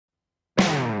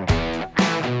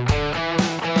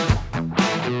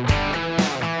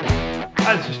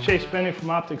Hi, this is Chase Benning from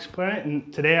OpticsPlanet,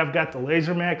 and today I've got the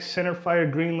LaserMax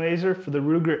CenterFire green laser for the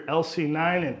Ruger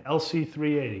LC9 and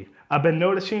LC380. I've been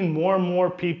noticing more and more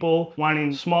people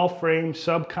wanting small frame,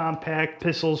 subcompact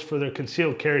pistols for their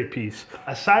concealed carry piece.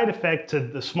 A side effect to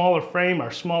the smaller frame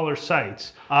are smaller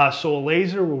sights, so a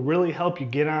laser will really help you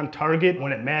get on target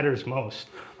when it matters most.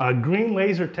 Green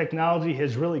laser technology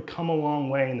has really come a long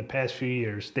way in the past few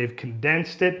years. They've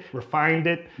condensed it, refined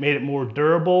it, made it more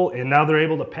durable, and now they're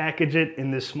able to package it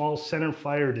in this small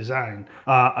centerfire design.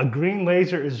 A green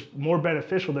laser is more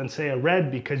beneficial than, say, a red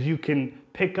because you can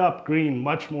pick up green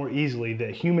much more easily.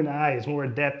 The human eye is more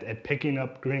adept at picking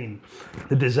up green.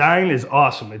 The design is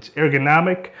awesome. It's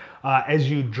ergonomic.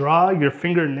 As you draw, your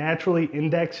finger naturally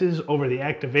indexes over the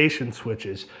activation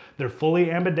switches. They're fully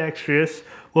ambidextrous.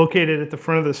 Located at the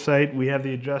front of the sight, we have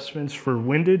the adjustments for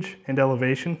windage and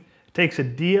elevation. It takes a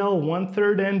DL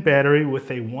 1/3 N battery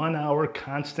with a 1 hour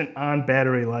constant on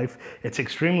battery life. It's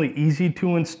extremely easy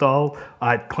to install.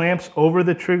 It clamps over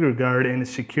the trigger guard and is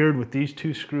secured with these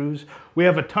 2 screws. We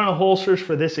have a ton of holsters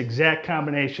for this exact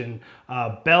combination.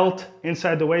 Belt,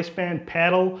 inside the waistband,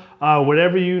 paddle,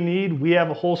 whatever you need, we have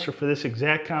a holster for this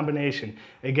exact combination.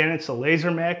 Again, it's the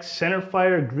LaserMax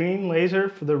CenterFire green laser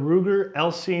for the Ruger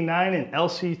LC9 and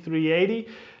LC380.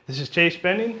 This is Chase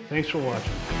Benning. Thanks for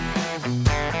watching.